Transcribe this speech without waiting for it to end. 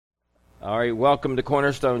All right, welcome to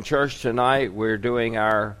Cornerstone Church tonight. We're doing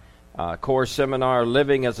our core seminar,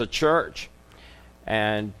 Living as a Church.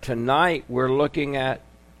 And tonight we're looking at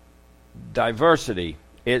diversity.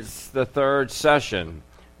 It's the third session.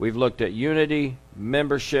 We've looked at unity,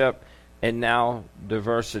 membership, and now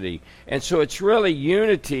diversity. And so it's really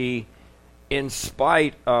unity in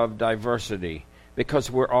spite of diversity,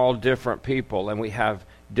 because we're all different people and we have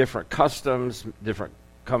different customs,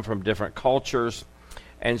 come from different cultures.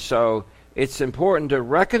 And so it's important to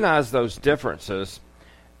recognize those differences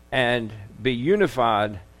and be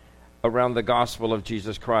unified around the gospel of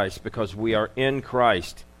Jesus Christ, because we are in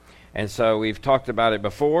Christ. And so we've talked about it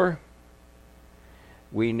before.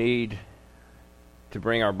 We need to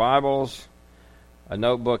bring our Bibles, a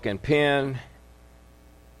notebook and pen,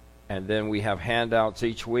 and then we have handouts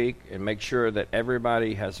each week, and make sure that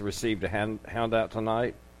everybody has received a handout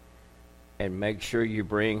tonight, and make sure you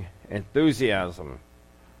bring enthusiasm.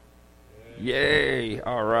 Yay!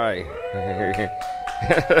 All right.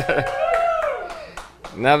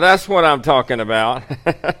 Now that's what I'm talking about.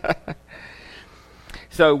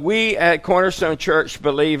 So we at Cornerstone Church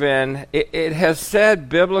believe in, it has said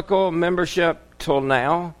biblical membership till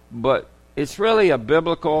now, but it's really a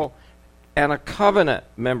biblical and a covenant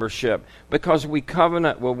membership, because we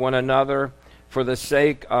covenant with one another for the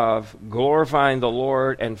sake of glorifying the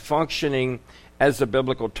Lord and functioning as a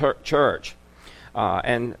biblical church.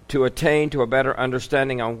 And to attain to a better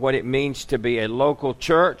understanding on what it means to be a local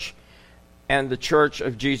church and the church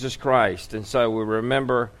of Jesus Christ. And so we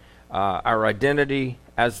remember our identity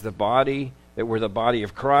as the body, that we're the body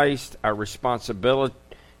of Christ, our responsibility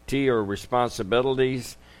or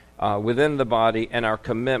responsibilities within the body, and our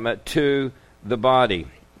commitment to the body.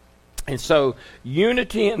 And so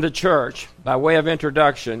unity in the church, by way of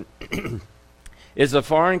introduction, is a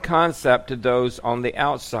foreign concept to those on the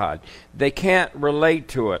outside. They can't relate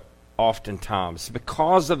to it oftentimes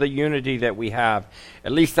because of the unity that we have.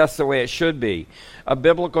 At least that's the way it should be. A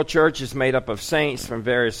biblical church is made up of saints from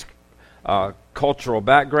various cultural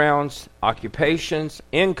backgrounds, occupations,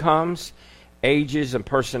 incomes, ages, and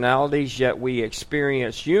personalities, yet we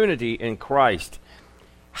experience unity in Christ.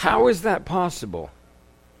 How is that possible?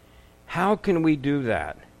 How can we do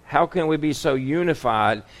that? How can we be so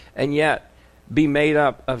unified and yet be made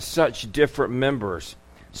up of such different members?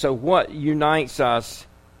 So what unites us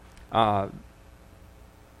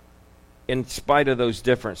in spite of those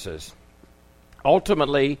differences?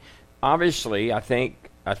 Ultimately, obviously, I think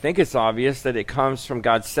it's obvious that it comes from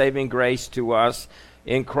God's saving grace to us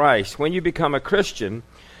in Christ. When you become a Christian,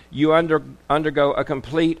 you undergo a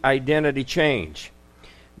complete identity change.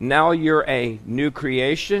 Now you're a new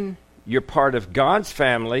creation, you're part of God's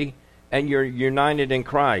family, and you're united in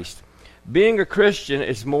Christ. Being a Christian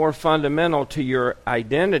is more fundamental to your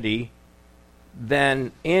identity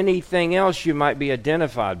than anything else you might be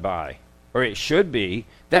identified by, or it should be.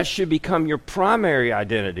 That should become your primary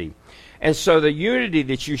identity. And so the unity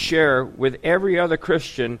that you share with every other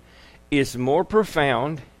Christian is more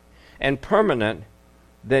profound and permanent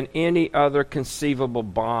than any other conceivable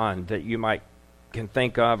bond that you can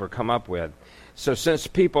think of or come up with. So since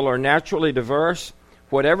people are naturally diverse,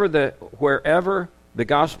 wherever the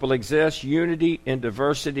gospel exists, unity and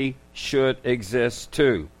diversity should exist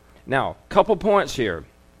too. Now, a couple points here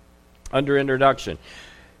under introduction.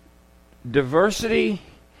 Diversity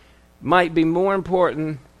might be more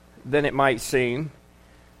important than it might seem,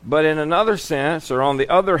 but in another sense, or on the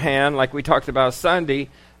other hand, like we talked about Sunday,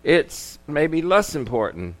 it's maybe less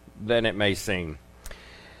important than it may seem.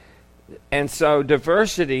 And so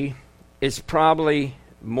diversity is probably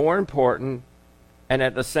more important and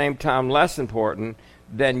at the same time less important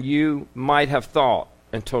than you might have thought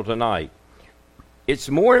until tonight. It's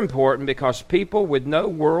more important because people with no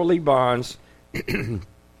worldly bonds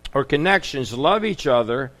or connections love each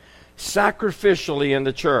other sacrificially in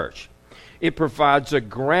the church. It provides a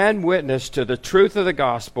grand witness to the truth of the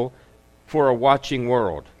gospel for a watching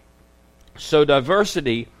world. So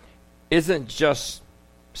diversity isn't just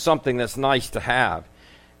something that's nice to have.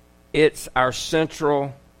 It's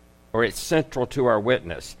central to our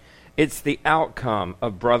witness. It's the outcome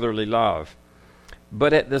of brotherly love.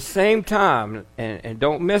 But at the same time, and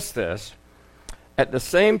don't miss this, at the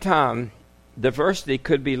same time, diversity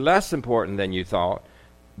could be less important than you thought,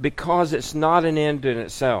 because it's not an end in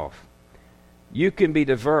itself. You can be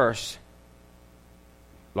diverse.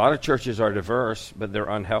 A lot of churches are diverse, but they're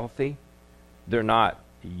unhealthy. They're not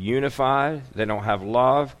unified. They don't have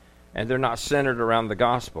love, and they're not centered around the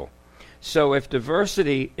gospel. So if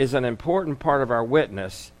diversity is an important part of our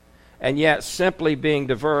witness, and yet simply being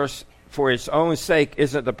diverse for its own sake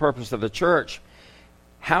isn't the purpose of the church,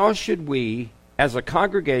 how should we as a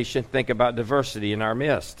congregation, think about diversity in our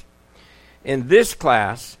midst. In this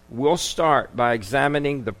class, we'll start by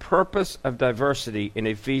examining the purpose of diversity in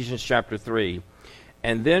Ephesians chapter 3,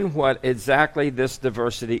 and then what exactly this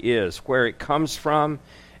diversity is, where it comes from,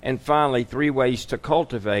 and finally, 3 ways to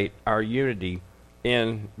cultivate our unity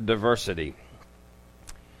in diversity.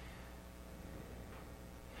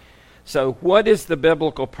 So, what is the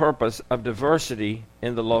biblical purpose of diversity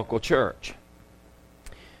in the local church?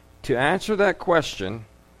 To answer that question,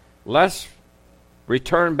 let's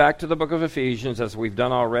return back to the book of Ephesians, as we've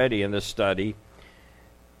done already in this study.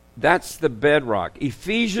 That's the bedrock.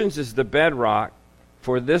 Ephesians is the bedrock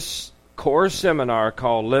for this core seminar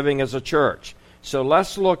called Living as a Church. So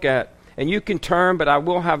let's look at, and you can turn, but I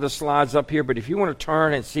will have the slides up here, but if you want to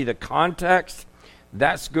turn and see the context,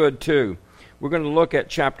 that's good too. We're going to look at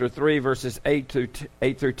chapter 3, verses 8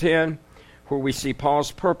 through 10, where we see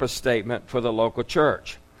Paul's purpose statement for the local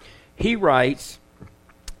church. He writes,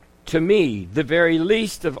 "To me, the very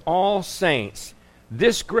least of all saints,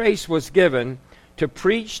 this grace was given to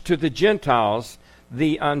preach to the Gentiles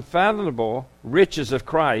the unfathomable riches of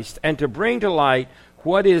Christ, and to bring to light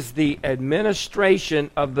what is the administration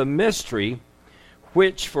of the mystery,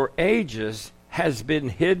 which for ages has been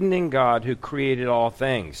hidden in God who created all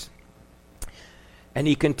things." And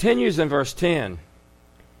he continues in verse 10,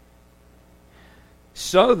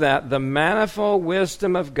 "So that the manifold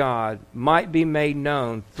wisdom of God might be made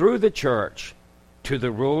known through the church to the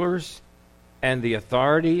rulers and the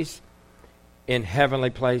authorities in heavenly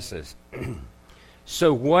places."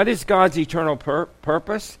 So what is God's eternal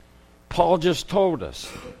purpose? Paul just told us.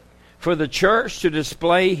 For the church to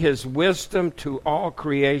display his wisdom to all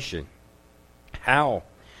creation. How?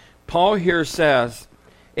 Paul here says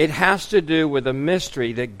it has to do with a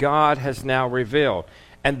mystery that God has now revealed.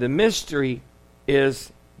 And the mystery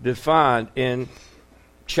is defined in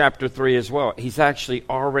chapter 3 as well. He's actually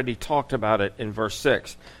already talked about it in verse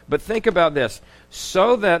 6. But think about this.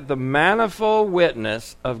 So that the manifold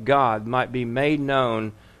witness of God might be made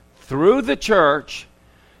known through the church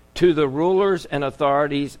to the rulers and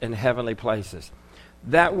authorities in heavenly places.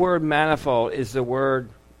 That word manifold is the word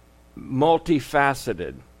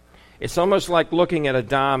multifaceted. It's almost like looking at a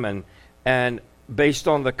diamond and based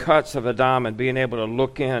on the cuts of a diamond, being able to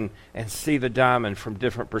look in and see the diamond from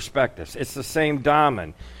different perspectives. It's the same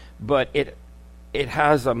diamond, but it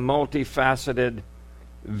has a multifaceted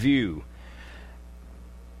view.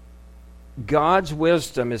 God's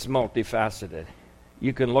wisdom is multifaceted.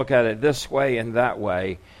 You can look at it this way and that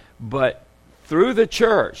way, but through the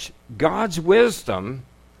church, God's wisdom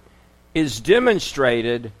is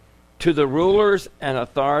demonstrated to the rulers and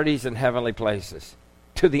authorities in heavenly places,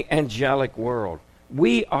 to the angelic world.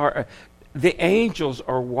 The angels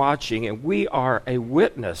are watching, and we are a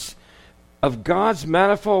witness of God's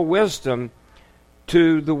manifold wisdom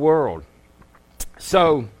to the world.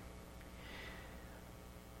 So,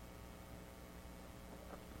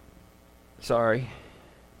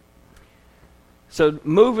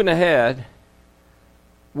 moving ahead,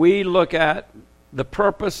 we look at the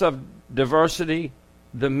purpose of diversity,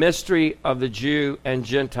 the mystery of the Jew and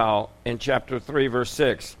Gentile in chapter 3, verse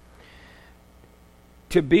 6.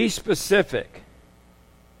 To be specific,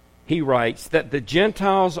 he writes that the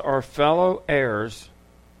Gentiles are fellow heirs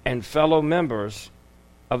and fellow members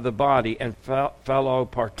of the body and fellow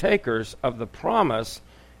partakers of the promise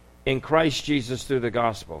in Christ Jesus through the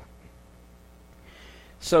gospel.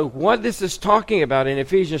 So what this is talking about in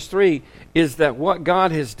Ephesians 3 is that what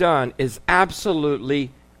God has done is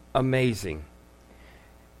absolutely amazing.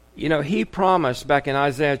 You know, he promised back in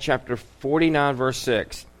Isaiah chapter 49, verse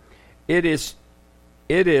 6, it is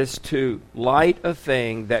to light a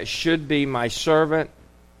thing that should be my servant,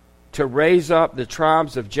 to raise up the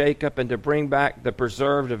tribes of Jacob and to bring back the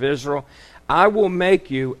preserved of Israel. I will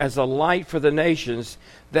make you as a light for the nations,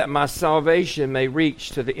 that my salvation may reach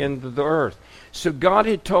to the end of the earth. So God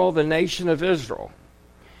had told the nation of Israel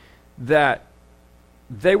that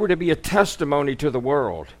they were to be a testimony to the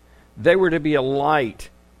world. They were to be a light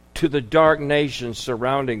to the dark nations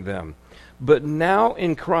surrounding them. But now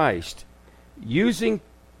in Christ, using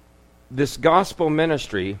this gospel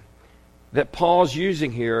ministry that Paul's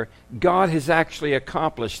using here, God has actually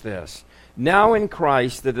accomplished this. Now in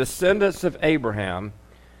Christ, the descendants of Abraham,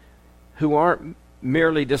 who aren't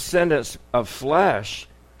merely descendants of flesh,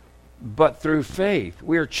 but through faith.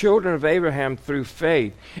 We are children of Abraham through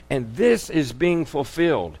faith, and this is being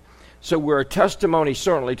fulfilled. So we're a testimony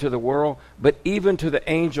certainly to the world, but even to the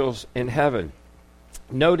angels in heaven.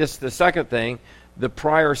 Notice the second thing, the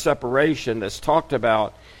prior separation that's talked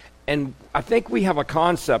about, and I think we have a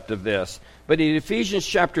concept of this, but in Ephesians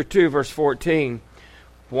chapter 2, verse 14,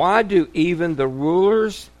 Why do even the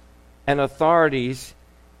rulers and authorities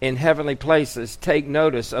in heavenly places take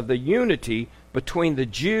notice of the unity between the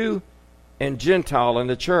Jew and Gentile in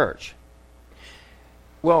the church?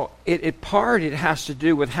 Well, it has to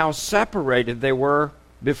do with how separated they were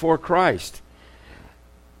before Christ.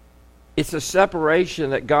 It's a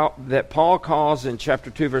separation that Paul calls in chapter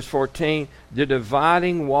 2, verse 14, the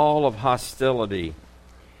dividing wall of hostility.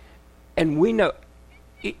 And we know,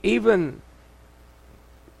 even,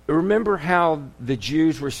 remember how the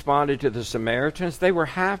Jews responded to the Samaritans? They were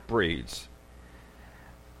half-breeds.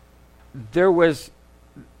 There was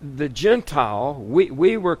the Gentile,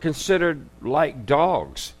 we were considered like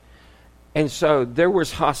dogs. And so there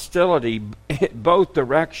was hostility in both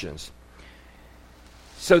directions.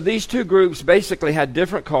 So these two groups basically had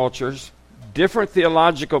different cultures, different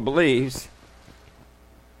theological beliefs,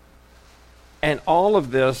 and all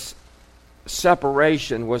of this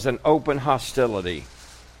separation was an open hostility.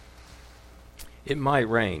 It might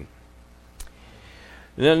rain.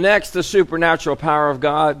 And then next, the supernatural power of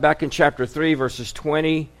God, back in chapter 3, verses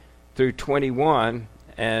 20 through 21,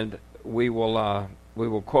 and we will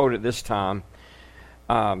quote it this time.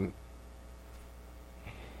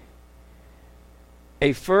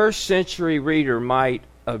 A first century reader might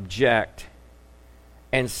object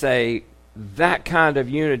and say that kind of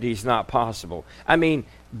unity is not possible. I mean,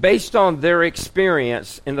 based on their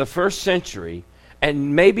experience in the first century,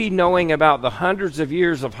 and maybe knowing about the hundreds of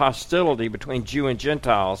years of hostility between Jew and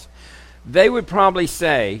Gentiles, they would probably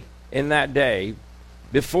say in that day,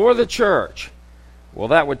 before the church, well,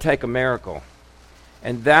 that would take a miracle.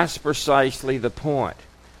 And that's precisely the point.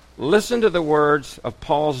 Listen to the words of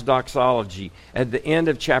Paul's doxology at the end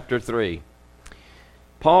of chapter 3.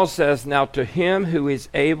 Paul says, "Now to him who is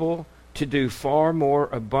able to do far more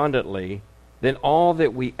abundantly than all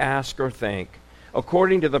that we ask or think,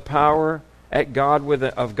 according to the power of God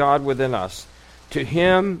within us, to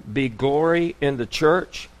him be glory in the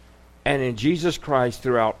church and in Jesus Christ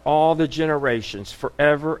throughout all the generations,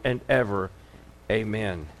 forever and ever.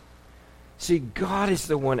 Amen." See, God is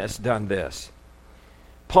the one that's done this.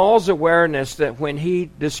 Paul's awareness that when he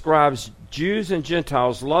describes Jews and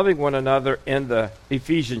Gentiles loving one another in the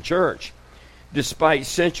Ephesian church, despite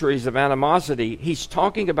centuries of animosity, he's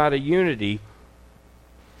talking about a unity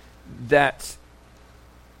that's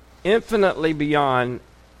infinitely beyond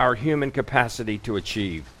our human capacity to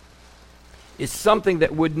achieve. It's something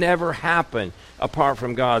that would never happen apart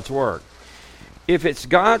from God's work. If it's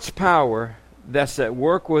God's power that's at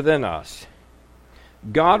work within us,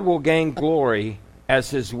 God will gain glory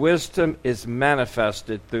as his wisdom is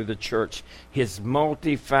manifested through the church, his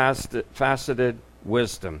multifaceted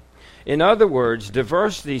wisdom. In other words,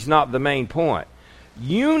 diversity is not the main point.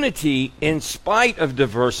 Unity in spite of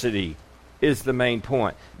diversity is the main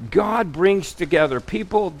point. God brings together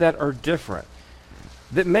people that are different,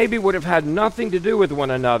 that maybe would have had nothing to do with one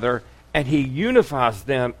another, and he unifies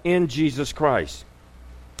them in Jesus Christ.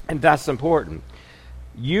 And that's important.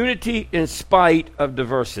 Unity in spite of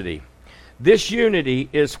diversity. This unity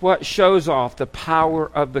is what shows off the power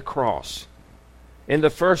of the cross. In the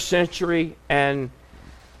first century and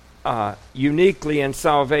uniquely in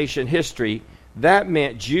salvation history, that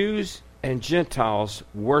meant Jews and Gentiles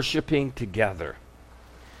worshiping together.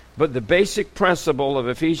 But the basic principle of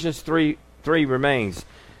Ephesians 3 remains.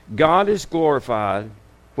 God is glorified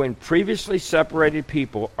when previously separated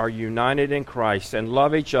people are united in Christ and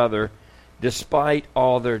love each other despite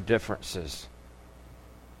all their differences.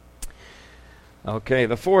 Okay,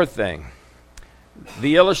 the fourth thing,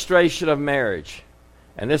 the illustration of marriage.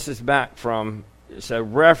 And this is back from, it's a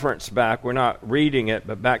reference back, we're not reading it,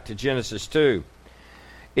 but back to Genesis 2.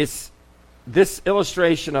 This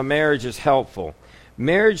illustration of marriage is helpful.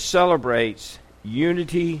 Marriage celebrates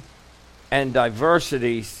unity and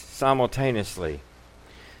diversity simultaneously.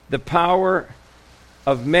 The power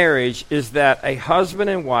of marriage is that a husband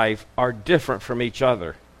and wife are different from each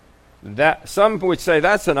other. That some would say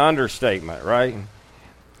that's an understatement, right?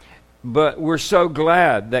 But we're so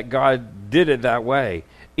glad that God did it that way.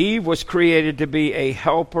 Eve was created to be a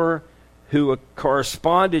helper who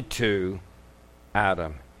corresponded to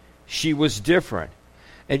Adam. She was different.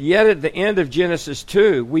 And yet at the end of Genesis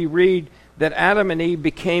 2, we read that Adam and Eve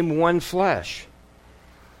became one flesh.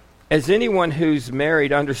 As anyone who's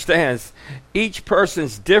married understands, each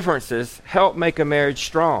person's differences help make a marriage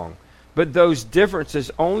strong. But those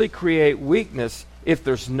differences only create weakness if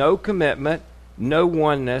there's no commitment, no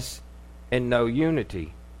oneness, and no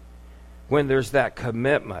unity. When there's that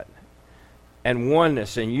commitment and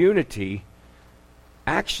oneness and unity,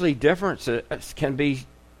 actually differences can be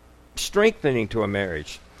strengthening to a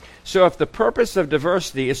marriage. So if the purpose of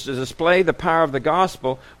diversity is to display the power of the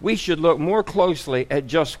gospel, we should look more closely at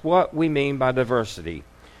just what we mean by diversity.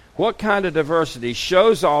 What kind of diversity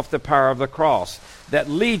shows off the power of the cross? That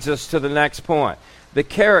leads us to the next point, the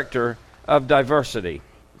character of diversity.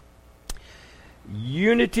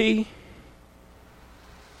 Unity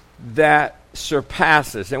that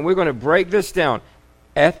surpasses, and we're going to break this down,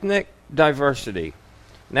 ethnic diversity.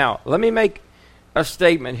 Now, let me make a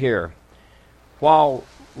statement here. While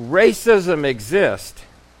racism exists,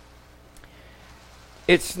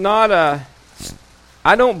 it's not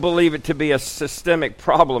I don't believe it to be a systemic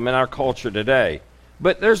problem in our culture today.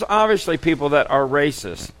 But there's obviously people that are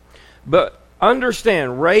racist. But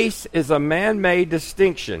understand, race is a man-made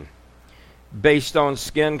distinction based on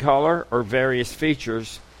skin color or various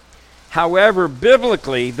features. However,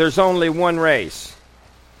 biblically, there's only one race.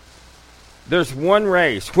 There's one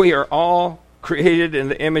race. We are all created in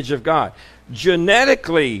the image of God.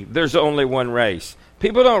 Genetically, there's only one race.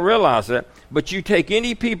 People don't realize it, but you take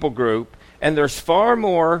any people group, and there's far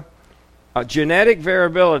more genetic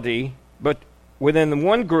variability but within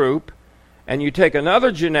one group, and you take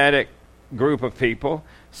another genetic group of people,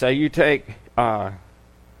 say you take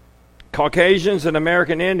Caucasians and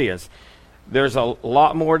American Indians. There's a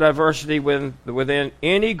lot more diversity within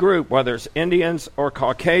any group, whether it's Indians or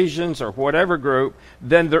Caucasians or whatever group,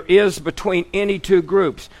 than there is between any two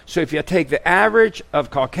groups. So if you take the average of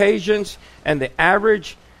Caucasians and the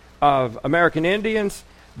average of American Indians,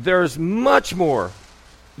 there's much more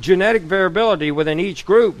genetic variability within each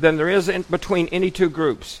group than there is between any two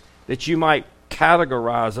groups that you might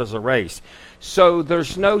categorize as a race. So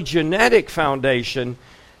there's no genetic foundation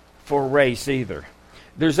for race either.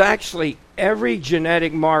 There's actually every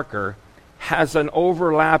genetic marker has an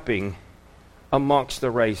overlapping amongst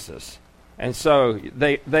the races. And so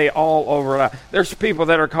they all overlap. There's people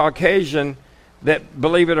that are Caucasian that,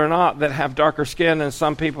 believe it or not, that have darker skin than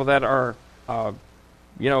some people that are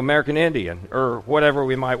American Indian or whatever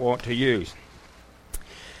we might want to use.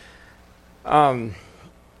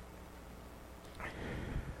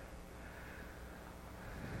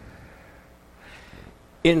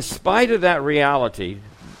 In spite of that reality,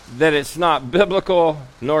 that it's not biblical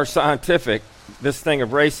nor scientific, this thing of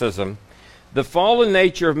racism, the fallen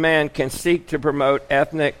nature of man can seek to promote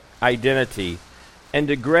ethnic identity and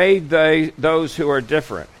degrade those who are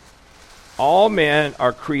different. All men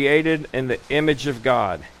are created in the image of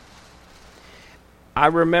God. I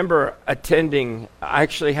remember I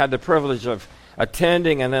actually had the privilege of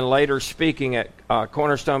attending and then later speaking at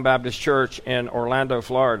Cornerstone Baptist Church in Orlando,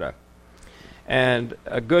 Florida. And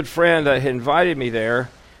a good friend that had invited me there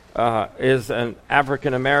is an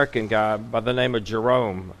African-American guy by the name of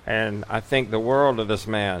Jerome, and I think the world of this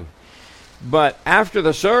man. But after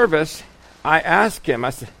the service, I asked him,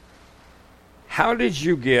 I said, how did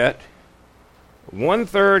you get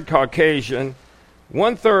 1/3 Caucasian,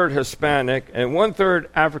 1/3 Hispanic, and 1/3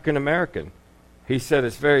 African-American? He said,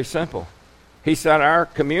 it's very simple. He said, our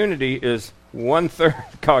community is 1/3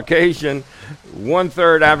 Caucasian,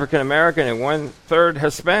 1/3 African-American, and 1/3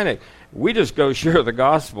 Hispanic. We just go share the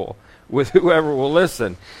gospel with whoever will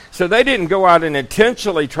listen. So they didn't go out and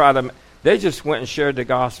intentionally they just went and shared the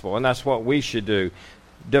gospel, and that's what we should do.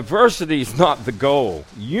 Diversity is not the goal.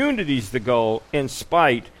 Unity is the goal in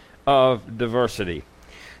spite of diversity.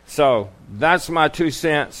 So that's my 2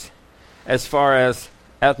 cents as far as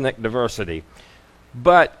ethnic diversity.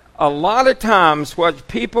 But a lot of times what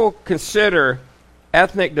people consider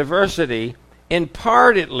ethnic diversity, in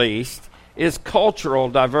part at least, is cultural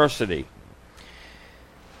diversity.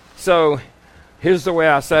 So here's the way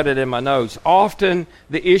I said it in my notes. Often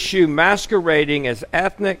the issue masquerading as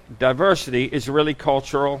ethnic diversity is really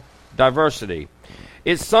cultural diversity.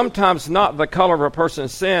 It's sometimes not the color of a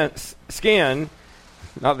person's skin,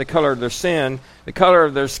 not the color of their sin, the color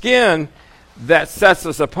of their skin that sets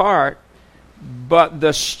us apart, but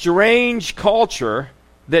the strange culture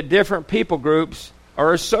that different people groups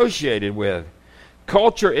are associated with.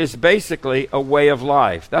 Culture is basically a way of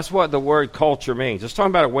life. That's what the word culture means. It's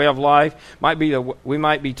talking about a way of life. We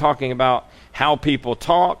might be talking about how people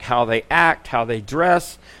talk, how they act, how they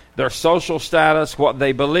dress, their social status, what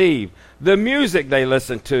they believe, the music they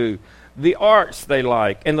listen to, the arts they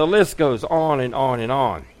like, and the list goes on and on and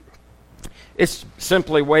on. It's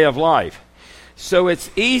simply way of life. So it's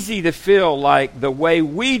easy to feel like the way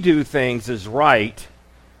we do things is right,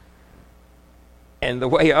 and the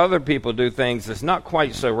way other people do things is not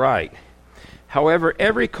quite so right. However,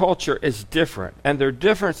 every culture is different, and their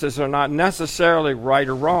differences are not necessarily right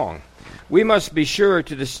or wrong. We must be sure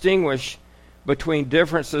to distinguish between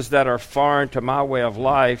differences that are foreign to my way of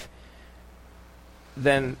life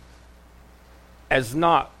than as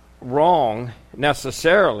not wrong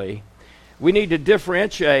necessarily. We need to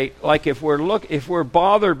differentiate. Like if we're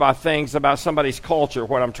bothered by things about somebody's culture,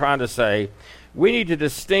 what I'm trying to say, we need to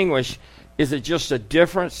distinguish: is it just a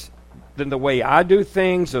difference than the way I do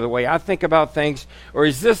things or the way I think about things, or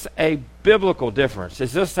is this a biblical difference?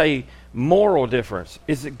 Is this a moral difference?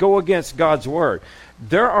 Is it go against God's word?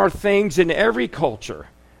 There are things in every culture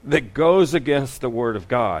that goes against the word of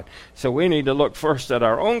God. So we need to look first at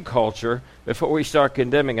our own culture before we start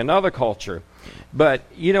condemning another culture. But,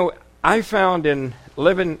 I found in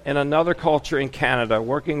living in another culture in Canada,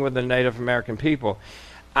 working with the Native American people,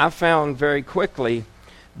 I found very quickly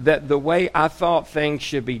that the way I thought things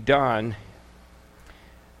should be done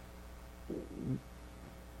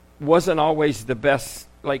wasn't always the best.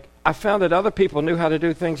 Like, I found that other people knew how to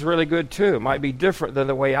do things really good too. It might be different than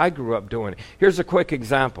the way I grew up doing it. Here's a quick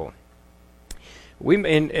example.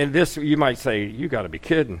 In this, you might say, you got to be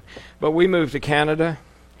kidding. But we moved to Canada,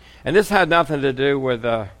 and this had nothing to do with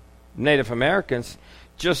Native Americans.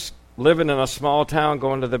 Just living in a small town,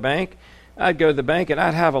 going to the bank. I'd go to the bank and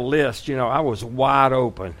I'd have a list. I was wide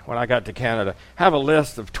open when I got to Canada. Have a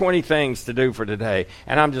list of 20 things to do for today.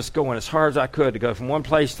 And I'm just going as hard as I could to go from one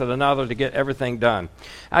place to another to get everything done.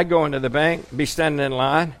 I'd go into the bank, be standing in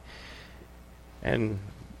line, and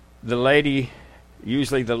the lady,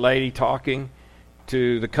 usually the lady talking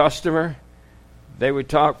to the customer, they would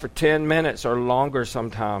talk for 10 minutes or longer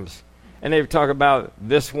sometimes. And they would talk about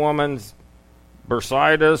this woman's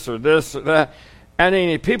bursitis or this or that. And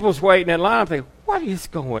then people's waiting in line. I'm thinking, what is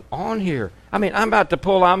going on here? I'm about to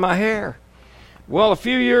pull out my hair. Well, a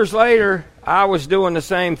few years later, I was doing the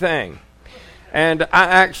same thing. And I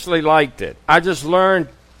actually liked it. I just learned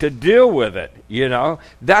to deal with it,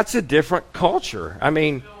 That's a different culture.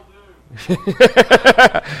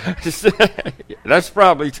 That's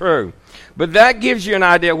probably true. But that gives you an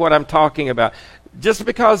idea of what I'm talking about. Just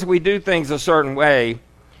because we do things a certain way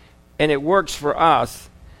and it works for us,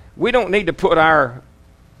 we don't need to put our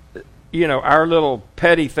little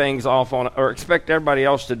petty things off on it or expect everybody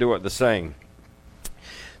else to do it the same.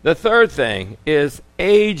 The third thing is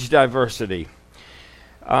age diversity.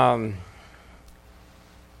 Where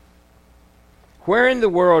in the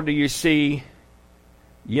world do you see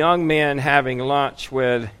young men having lunch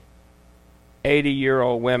with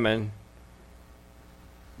 80-year-old women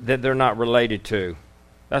that they're not related to?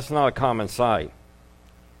 That's not a common sight.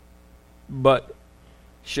 But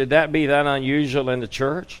should that be that unusual in the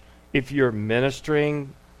church? If you're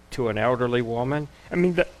ministering to an elderly woman?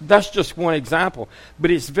 That's just one example.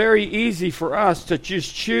 But it's very easy for us to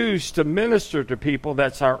just choose to minister to people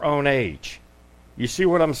that's our own age. You see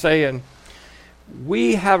what I'm saying?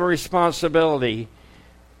 We have a responsibility,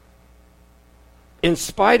 in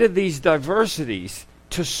spite of these diversities,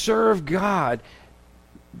 to serve God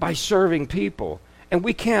by serving people. And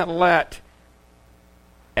we can't let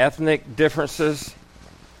ethnic differences,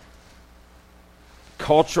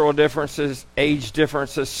 cultural differences, age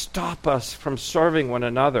differences stop us from serving one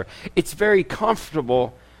another. It's very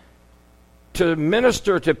comfortable to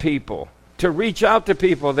minister to people, to reach out to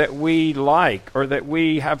people that we like or that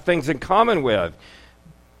we have things in common with.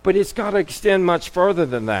 But it's got to extend much further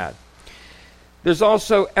than that. There's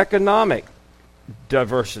also economic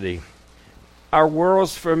diversity. Our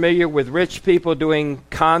world's familiar with rich people doing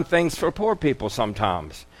kind things for poor people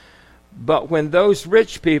sometimes. But when those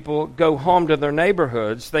rich people go home to their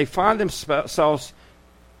neighborhoods, they find themselves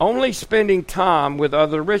only spending time with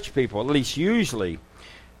other rich people, at least usually.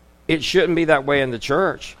 It shouldn't be that way in the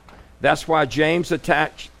church. That's why James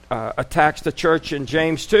attacks the church in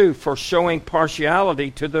James 2 for showing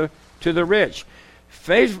partiality to the rich.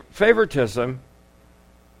 Favoritism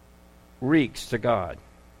reeks to God.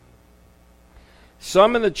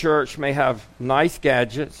 Some in the church may have nice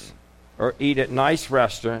gadgets or eat at nice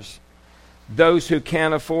restaurants. Those who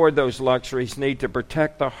can't afford those luxuries need to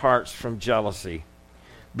protect their hearts from jealousy.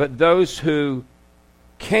 But those who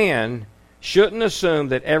can shouldn't assume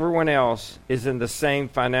that everyone else is in the same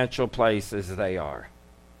financial place as they are.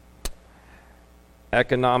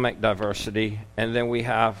 Economic diversity, and then we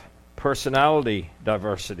have personality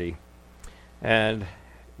diversity. And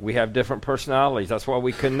we have different personalities. That's why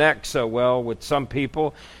we connect so well with some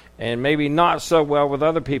people and maybe not so well with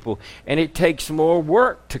other people. And it takes more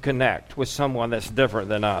work to connect with someone that's different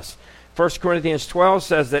than us. 1 Corinthians 12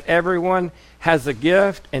 says that everyone has a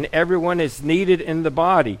gift and everyone is needed in the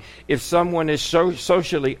body. If someone is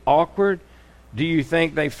socially awkward, do you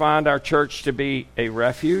think they find our church to be a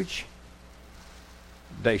refuge?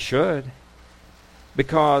 They should.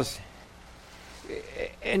 Because,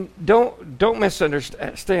 and don't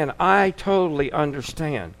misunderstand, I totally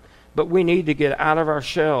understand But we need to get out of our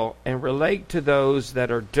shell and relate to those that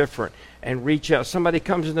are different and reach out. Somebody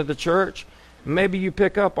comes into the church, maybe you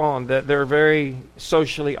pick up on that they're very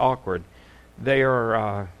socially awkward. They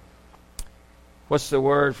are, what's the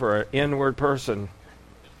word for an inward person?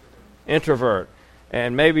 Introvert.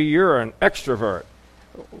 And maybe you're an extrovert.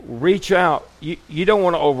 Reach out. You don't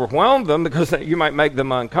want to overwhelm them because you might make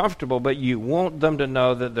them uncomfortable, but you want them to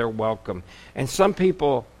know that they're welcome. And some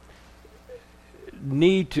people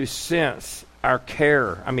need to sense our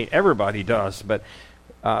care. I mean, everybody does, but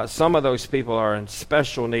some of those people are in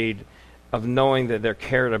special need of knowing that they're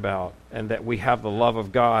cared about and that we have the love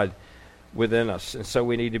of God within us. And so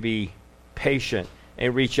we need to be patient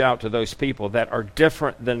and reach out to those people that are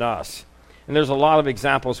different than us. And there's a lot of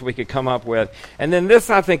examples we could come up with. And then this,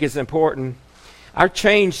 I think, is important. I've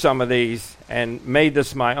changed some of these and made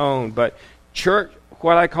this my own, but church,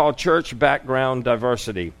 what I call church background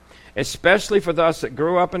diversity, especially for those that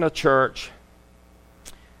grew up in a church,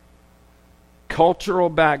 cultural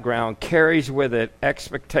background carries with it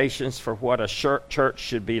expectations for what a church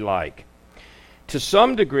should be like. To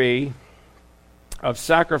some degree of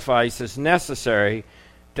sacrifice is necessary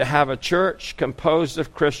to have a church composed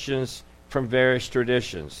of Christians from various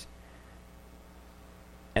traditions.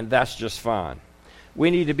 And that's just fine. We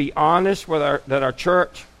need to be honest with that our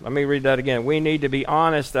church, let me read that again. We need to be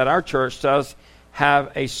honest that our church does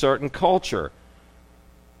have a certain culture.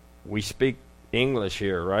 We speak English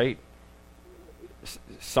here, right?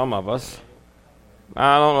 Some of us.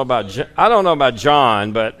 I don't know about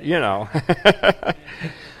John, but you know.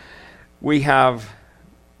 We have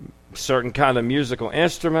certain kind of musical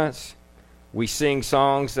instruments. We sing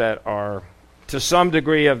songs that are to some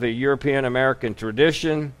degree of the European American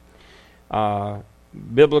tradition,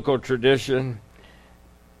 biblical tradition.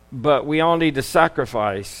 But we all need to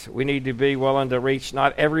sacrifice. We need to be willing to reach.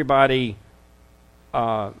 Not everybody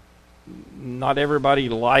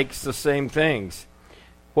likes the same things.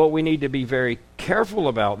 What we need to be very careful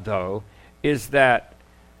about, though, is that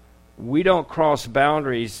we don't cross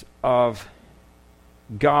boundaries of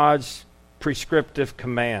God's prescriptive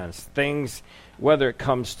commands, things, whether it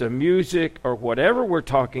comes to music or whatever we're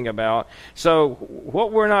talking about. So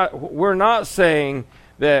what we're not saying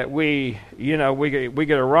that we get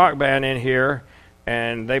a rock band in here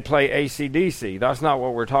and they play AC/DC. That's not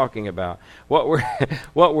what we're talking about. What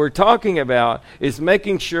we're talking about is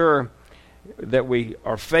making sure that we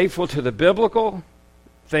are faithful to the biblical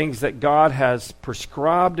things that God has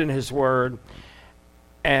prescribed in His Word,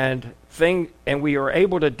 and we are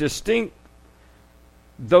able to distinct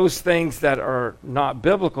those things that are not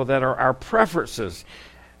biblical, that are our preferences,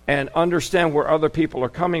 and understand where other people are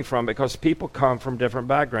coming from, because people come from different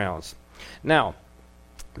backgrounds. Now,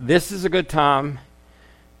 this is a good time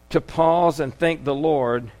to pause and thank the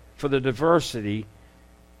Lord for the diversity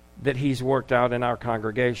that He's worked out in our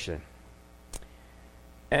congregation.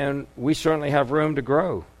 And we certainly have room to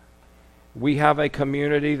grow. We have a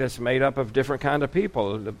community that's made up of different kind of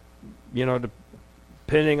people.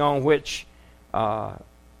 Depending on which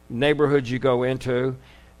neighborhood you go into,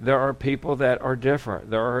 there are people that are different.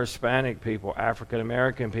 There are Hispanic people, African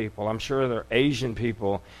American people. I'm sure there are Asian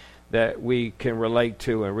people that we can relate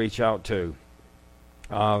to and reach out to.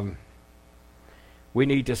 We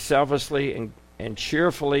need to selflessly and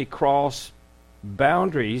cheerfully cross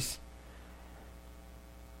boundaries.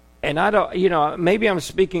 And I don't, maybe I'm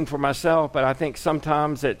speaking for myself, but I think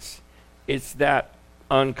sometimes it's that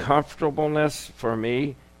uncomfortableness for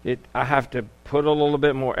me. I have to put a little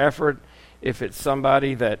bit more effort if it's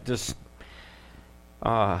somebody that just,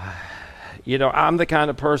 I'm the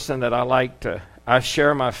kind of person that I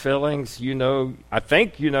share my feelings. I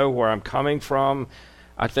think you know where I'm coming from.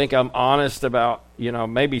 I think I'm honest about,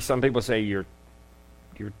 maybe some people say you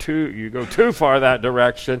go too far that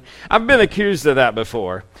direction. I've been accused of that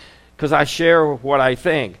before because I share what I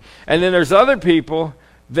think. And then there's other people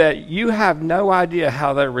that you have no idea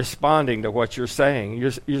how they're responding to what you're saying. You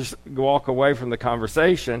just walk away from the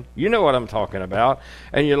conversation. You know what I'm talking about.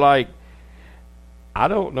 And you're like, I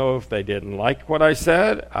don't know if they didn't like what I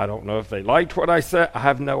said. I don't know if they liked what I said. I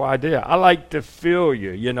have no idea. I like to feel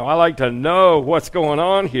you. I like to know what's going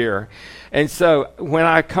on here. And so when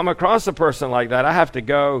I come across a person like that, I have to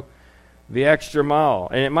go the extra mile.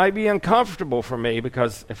 And it might be uncomfortable for me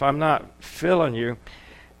because if I'm not feeling you,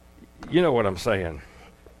 you know what I'm saying.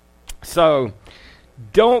 So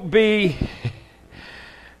don't be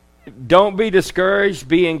discouraged.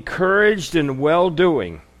 Be encouraged in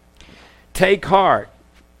well-doing. Take heart.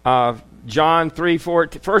 1 John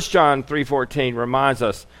 3:14 reminds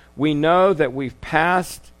us, we know that we've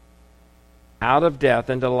passed out of death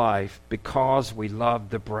into life because we love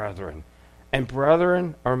the brethren. And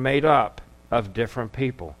brethren are made up of different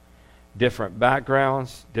people, different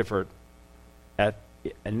backgrounds, different, I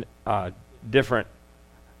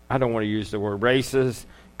don't want to use the word races,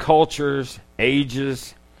 cultures,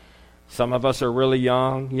 ages. Some of us are really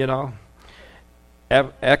young,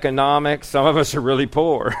 economics. Some of us are really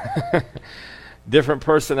poor. Different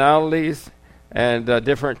personalities and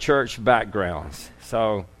different church backgrounds.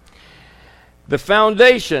 So the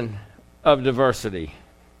foundation of diversity,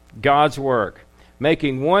 God's work,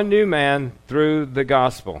 making one new man through the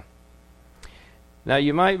gospel. Now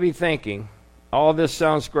you might be thinking, all this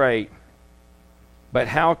sounds great, but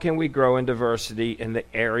how can we grow in diversity in the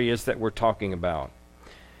areas that we're talking about?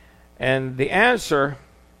 And the answer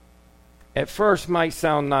at first might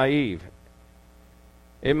sound naive.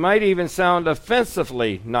 It might even sound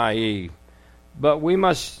offensively naive. But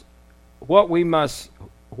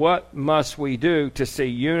what must we do to see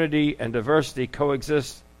unity and diversity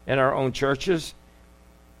coexist in our own churches?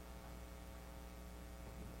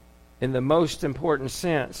 In the most important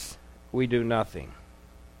sense, we do nothing.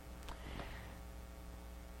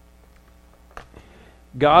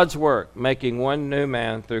 God's work, making one new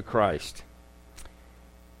man through Christ.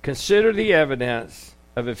 Consider the evidence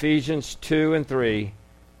of Ephesians 2 and 3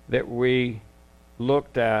 that we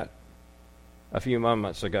looked at a few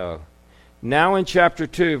moments ago. Now in chapter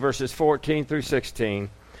 2, verses 14 through 16,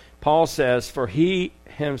 Paul says, "For he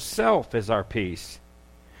himself is our peace,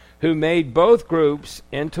 who made both groups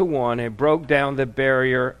into one and broke down the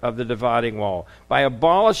barrier of the dividing wall, by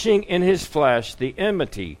abolishing in his flesh the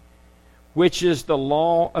enmity, which is the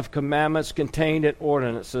law of commandments contained in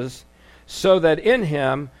ordinances, so that in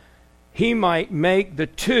him he might make the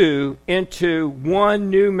two into one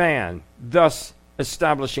new man, thus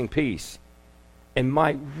establishing peace, and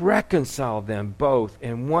might reconcile them both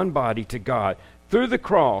in one body to God through the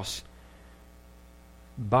cross,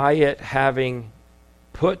 by it having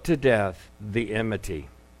put to death the enmity."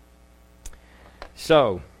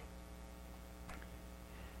 So,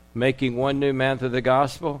 making one new man through the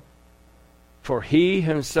gospel, for he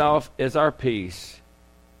himself is our peace,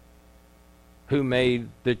 who made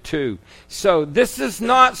the two. So this is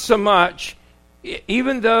not so much,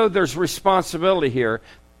 even though there's responsibility here,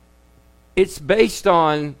 it's based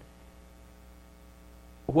on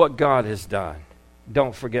what God has done.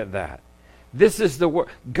 Don't forget that. This is the work.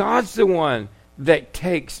 God's the one that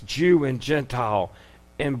takes Jew and Gentile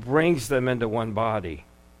and brings them into one body.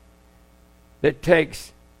 That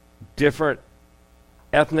takes different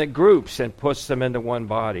ethnic groups and puts them into one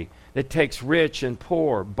body. That takes rich and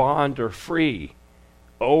poor, bond or free,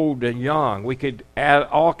 old and young. We could add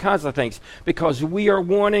all kinds of things because we are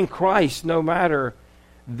one in Christ, no matter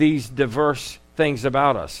these diverse things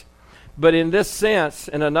about us. But in this sense,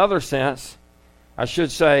 in another sense, I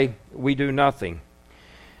should say, we do nothing.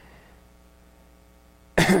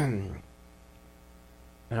 And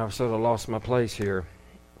I've sort of lost my place here.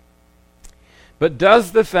 But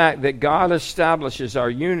does the fact that God establishes our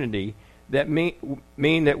unity that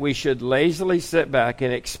mean that we should lazily sit back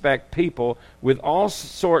and expect people with all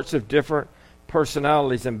sorts of different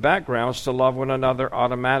personalities and backgrounds to love one another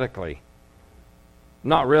automatically?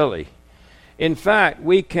 Not really. In fact,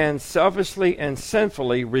 we can selfishly and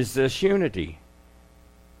sinfully resist unity.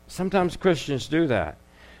 Sometimes Christians do that.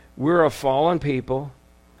 We're a fallen people.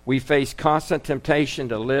 We face constant temptation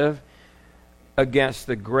to live against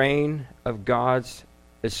the grain of God's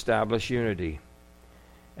established unity.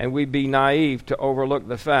 And we'd be naive to overlook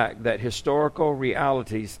the fact that historical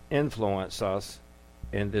realities influence us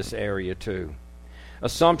in this area too.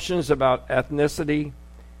 Assumptions about ethnicity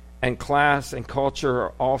and class and culture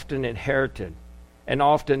are often inherited and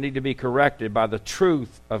often need to be corrected by the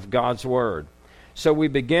truth of God's Word. So we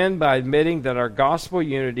begin by admitting that our gospel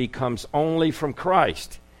unity comes only from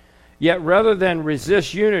Christ. Yet rather than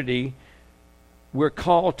resist unity, we're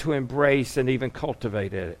called to embrace and even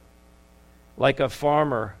cultivate it. Like a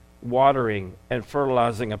farmer watering and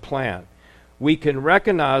fertilizing a plant, we can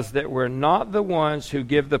recognize that we're not the ones who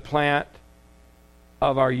give the plant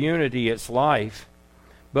of our unity its life,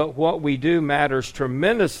 but what we do matters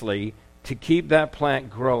tremendously to keep that plant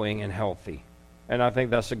growing and healthy. And I think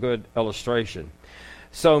that's a good illustration.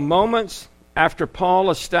 So moments after Paul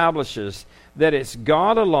establishes that it's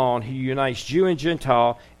God alone who unites Jew and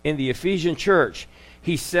Gentile in the Ephesian church,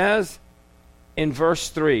 he says in verse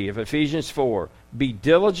 3 of Ephesians 4, "Be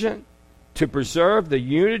diligent to preserve the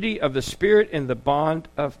unity of the Spirit in the bond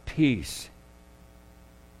of peace."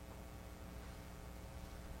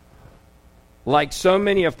 Like so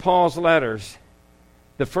many of Paul's letters,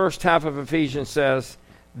 the first half of Ephesians says,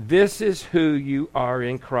 "This is who you are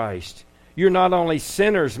in Christ. You're not only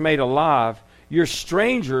sinners made alive, you're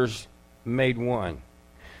strangers made one.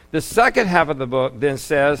 The second half of the book then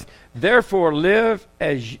says, therefore live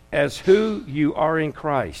as who you are in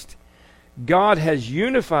Christ. God has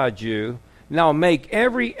unified you. Now make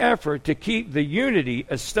every effort to keep the unity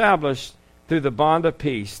established through the bond of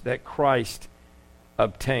peace that Christ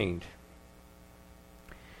obtained.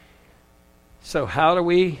 So how do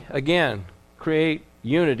we, again, create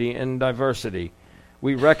unity in diversity?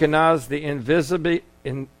 We recognize the invisibility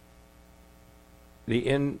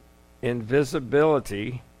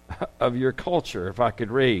of your culture, if I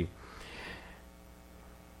could read.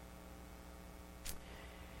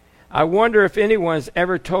 I wonder if anyone's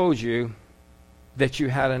ever told you that you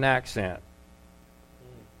had an accent.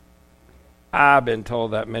 I've been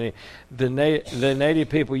told that many. The native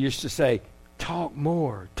people used to say, talk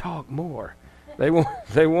more, talk more.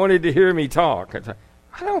 They wanted to hear me talk.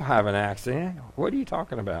 I don't have an accent. What are you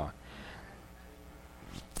talking about?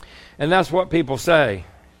 And that's what people say.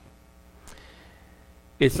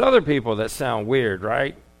 It's other people that sound weird,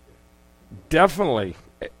 right? Definitely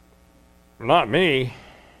not me.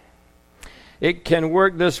 It can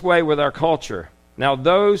work this way with our culture. Now,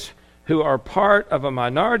 those who are part of a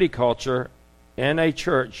minority culture in a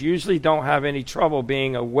church usually don't have any trouble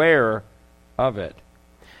being aware of it.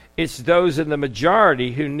 It's those in the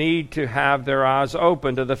majority who need to have their eyes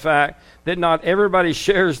open to the fact that not everybody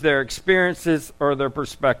shares their experiences or their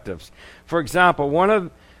perspectives. For example,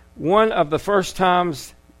 one of the first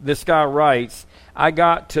times, this guy writes, I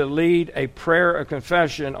got to lead a prayer of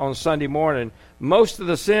confession on Sunday morning. Most of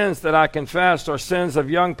the sins that I confessed are sins of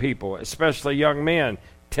young people, especially young men,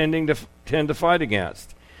 tend to fight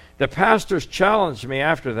against. The pastors challenged me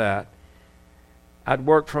after that. I'd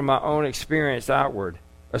worked from my own experience outward,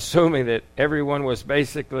 assuming that everyone was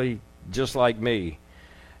basically just like me.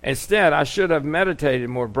 Instead, I should have meditated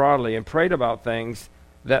more broadly and prayed about things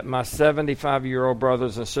that my 75-year-old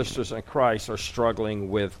brothers and sisters in Christ are struggling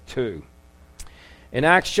with too. In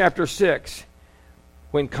Acts chapter 6,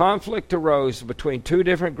 when conflict arose between two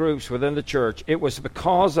different groups within the church, it was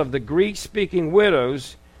because of the Greek-speaking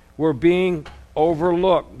widows were being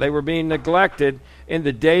overlooked. They were being neglected in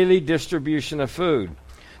the daily distribution of food.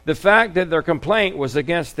 The fact that their complaint was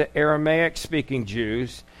against the Aramaic-speaking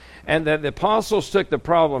Jews and that the apostles took the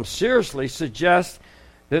problem seriously suggests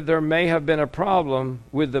that there may have been a problem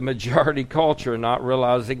with the majority culture not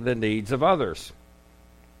realizing the needs of others.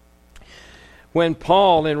 When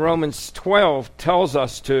Paul in Romans 12 tells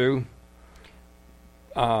us to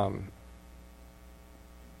I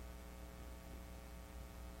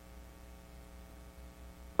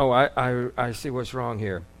see what's wrong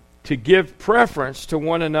here. To give preference to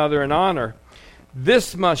one another in honor,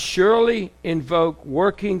 this must surely invoke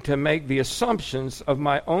working to make the assumptions of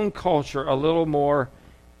my own culture a little more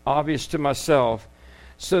obvious to myself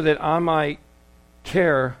so that I might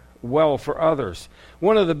care well for others.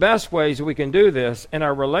 One of the best ways we can do this in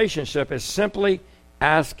our relationship is simply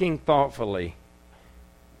asking thoughtfully,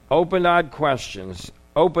 open-ended questions,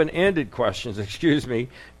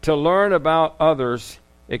 to learn about others'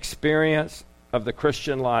 experience of the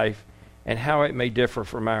Christian life and how it may differ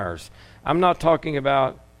from ours. I'm not talking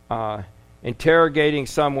about interrogating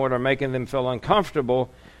someone or making them feel uncomfortable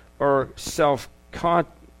or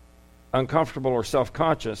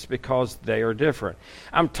self-conscious because they are different.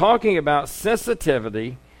 I'm talking about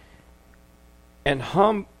sensitivity and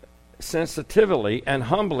humbly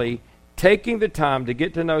taking the time to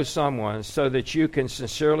get to know someone so that you can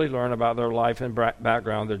sincerely learn about their life and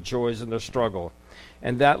background, their joys and their struggle.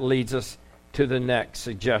 And that leads us to the next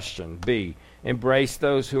suggestion, B, embrace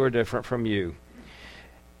those who are different from you.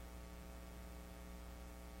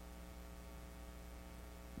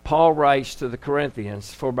 Paul writes to the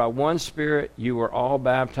Corinthians, for by one Spirit you were all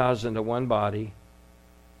baptized into one body,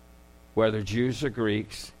 whether Jews or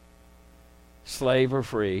Greeks, slave or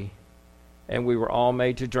free, and we were all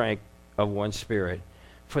made to drink of one Spirit.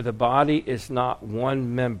 For the body is not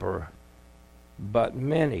one member, but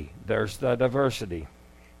many. There's the diversity.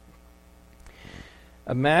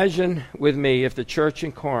 Imagine with me if the church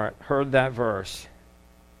in Corinth heard that verse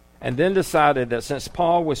and then decided that since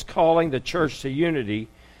Paul was calling the church to unity,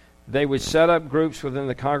 they would set up groups within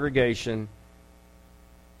the congregation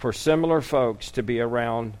for similar folks to be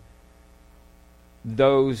around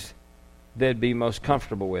those they'd be most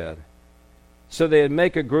comfortable with. So they'd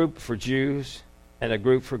make a group for Jews and a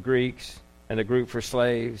group for Greeks and a group for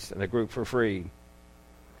slaves and a group for free.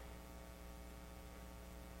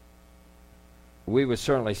 We would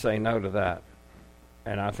certainly say no to that,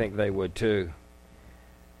 and I think they would too.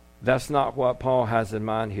 That's not what Paul has in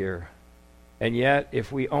mind here. And yet,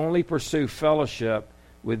 if we only pursue fellowship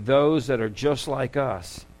with those that are just like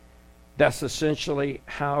us, That's essentially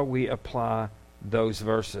how we apply those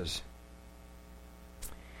verses.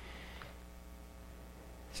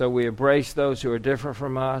 So we embrace those who are different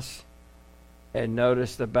from us and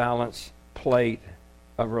notice the balanced plate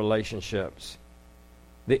of relationships.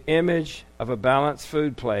 The image of a balanced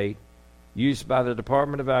food plate used by the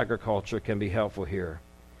Department of Agriculture can be helpful here.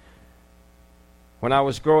 When I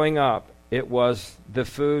was growing up, it was the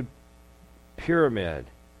food pyramid,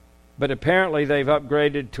 but apparently they've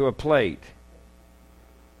upgraded to a plate.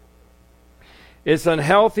 It's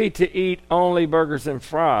unhealthy to eat only burgers and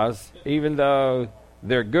fries, even though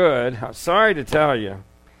they're good. I'm sorry to tell you,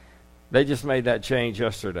 they just made that change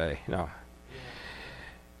yesterday. No.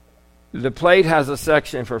 The plate has a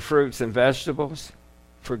section for fruits and vegetables,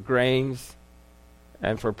 for grains,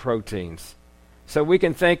 and for proteins. So we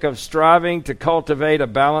can think of striving to cultivate a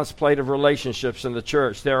balanced plate of relationships in the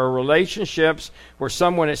church. There are relationships where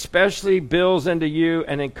someone especially builds into you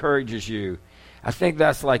and encourages you. I think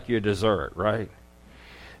that's like your dessert, right?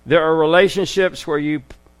 There are relationships where you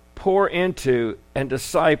pour into and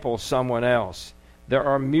disciple someone else. There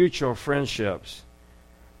are mutual friendships.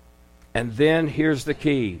 And then here's the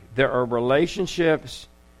key. There are relationships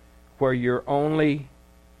where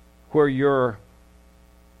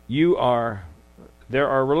there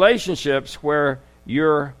are relationships where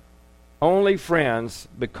you're only friends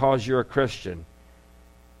because you're a Christian,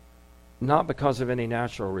 not because of any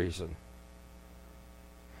natural reason.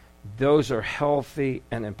 Those are healthy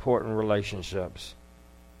and important relationships.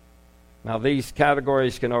 Now, these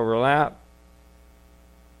categories can overlap,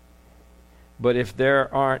 but if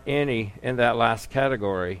there aren't any in that last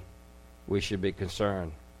category, we should be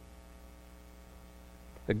concerned.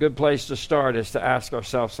 A good place to start is to ask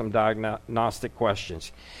ourselves some diagnostic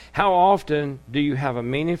questions. How often do you have a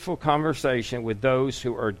meaningful conversation with those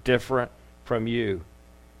who are different from you?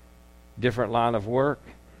 Different line of work,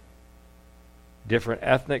 different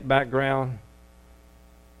ethnic background,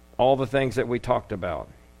 all the things that we talked about.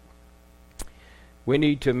 We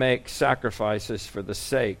need to make sacrifices for the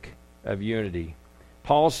sake of unity.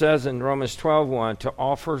 Paul says in Romans 12:1 to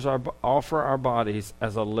offer our bodies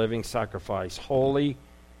as a living sacrifice, holy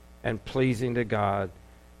and pleasing to God,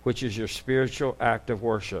 which is your spiritual act of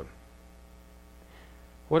worship.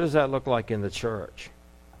 What does that look like in the church?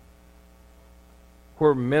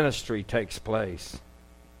 Where ministry takes place,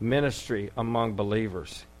 ministry among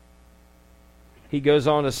believers. He goes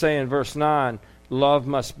on to say in verse 9, love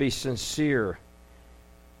must be sincere.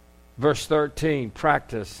 Verse 13,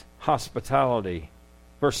 practice hospitality.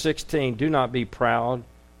 Verse 16, do not be proud,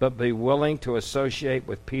 but be willing to associate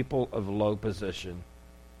with people of low position.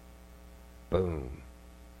 Boom.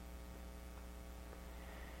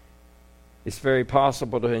 It's very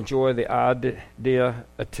possible to enjoy the idea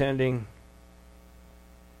attending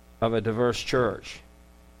of a diverse church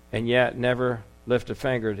and yet never lift a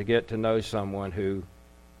finger to get to know someone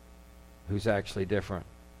who's actually different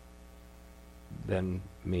than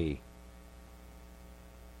me.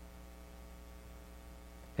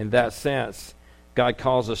 In that sense, God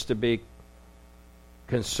calls us to be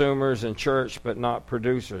consumers in church, but not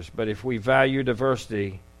producers. But if we value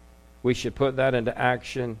diversity, we should put that into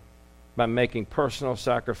action by making personal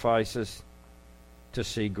sacrifices to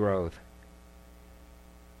see growth.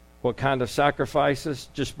 What kind of sacrifices?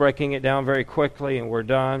 Just breaking it down very quickly and we're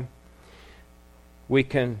done. We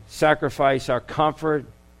can sacrifice our comfort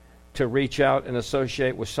to reach out and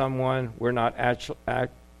associate with someone we're not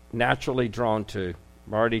naturally drawn to.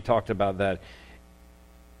 I've already talked about that.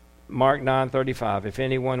 Mark 9:35, if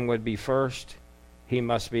anyone would be first, he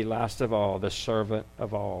must be last of all, the servant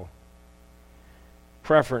of all.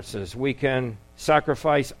 Preferences. We can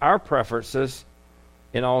sacrifice our preferences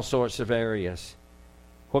in all sorts of areas.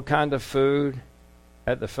 What kind of food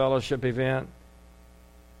at the fellowship event?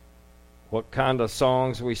 What kind of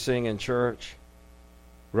songs we sing in church?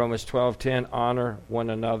 Romans 12:10, honor one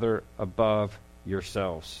another above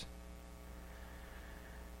yourselves.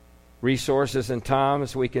 Resources and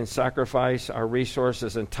times. We can sacrifice our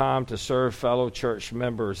resources and time to serve fellow church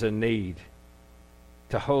members in need,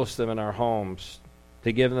 to host them in our homes,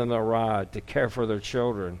 to give them a ride, to care for their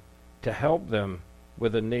children, to help them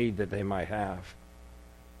with a need that they might have,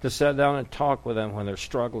 to sit down and talk with them when they're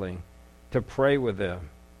struggling, to pray with them.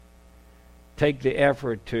 Take the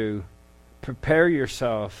effort to prepare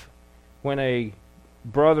yourself when a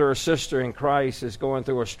brother or sister in Christ is going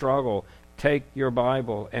through a struggle. Take your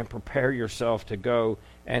Bible and prepare yourself to go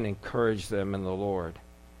and encourage them in the Lord.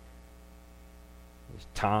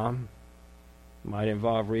 Time might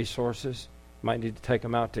involve resources. Might need to take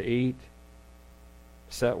them out to eat,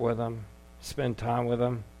 sit with them, spend time with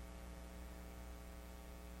them.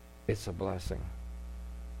 It's a blessing.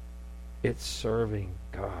 It's serving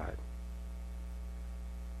God.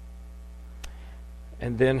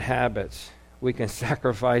 And then habits. We can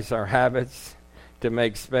sacrifice our habits to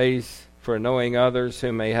make space for knowing others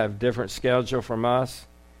who may have different schedule from us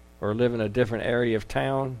or live in a different area of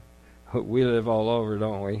town. We live all over,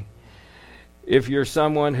 don't we? If you're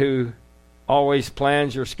someone who always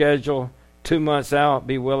plans your schedule 2 months out,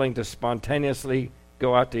 be willing to spontaneously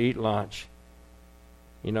go out to eat lunch.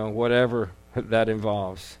 Whatever that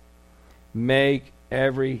involves. Make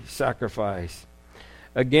every sacrifice.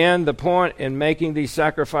 Again, the point in making these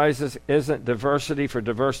sacrifices isn't diversity for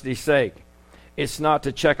diversity's sake. It's not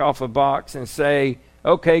to check off a box and say,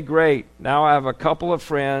 okay, great, now I have a couple of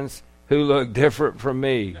friends who look different from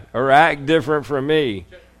me or act different from me.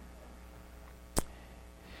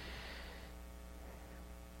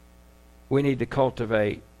 We need to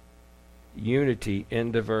cultivate unity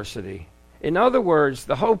in diversity. In other words,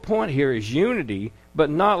 the whole point here is unity, but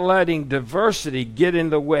not letting diversity get in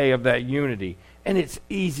the way of that unity. And it's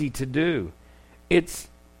easy to do. It's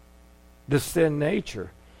the sin nature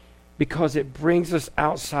because it brings us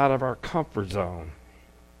outside of our comfort zone.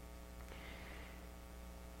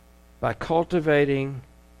 By cultivating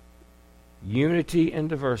unity and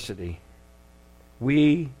diversity,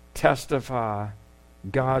 we testify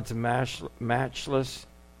God's matchless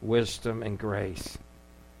wisdom and grace.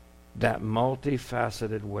 That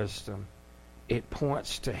multifaceted wisdom, it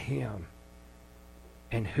points to Him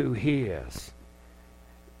and who He is.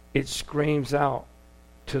 It screams out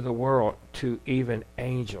to the world, to even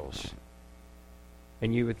angels.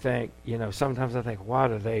 And you would think, sometimes I think, why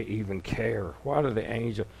do they even care? Why do the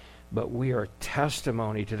angels? But we are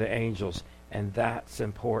testimony to the angels, and that's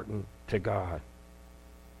important to God.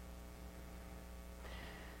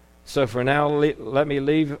 So for now, let me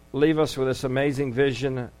leave us with this amazing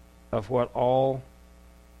vision of what all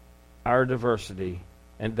our diversity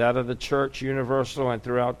and that of the church universal and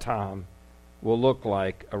throughout time will look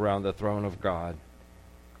like around the throne of God.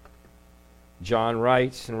 John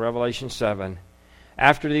writes in Revelation 7,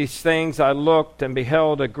 "After these things I looked and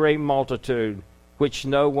beheld a great multitude, which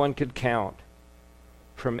no one could count,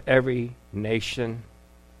 from every nation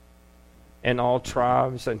and all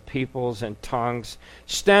tribes and peoples and tongues,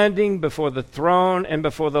 standing before the throne and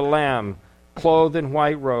before the Lamb, clothed in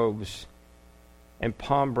white robes, and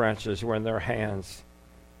palm branches were in their hands.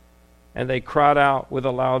 And they cried out with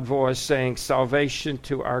a loud voice, saying, Salvation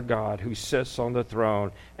to our God who sits on the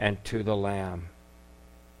throne and to the Lamb."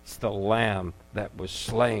 It's the Lamb that was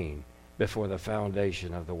slain before the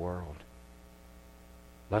foundation of the world.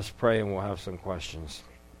 Let's pray and we'll have some questions.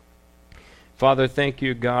 Father, thank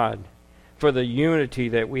you, God, for the unity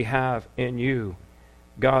that we have in you.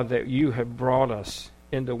 God, that you have brought us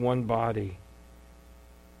into one body.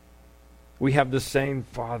 We have the same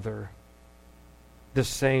Father, the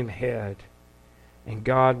same head. And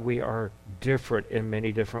God, we are different in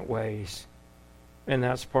many different ways. And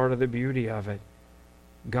that's part of the beauty of it.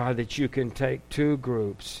 God, that you can take two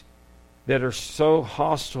groups that are so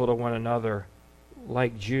hostile to one another,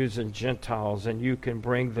 like Jews and Gentiles, and you can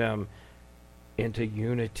bring them into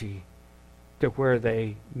unity to where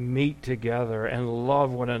they meet together and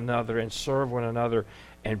love one another and serve one another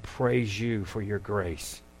and praise you for your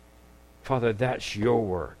grace. Father, that's your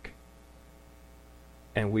work.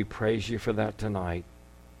 And we praise you for that tonight.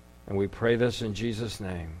 And we pray this in Jesus'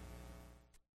 name.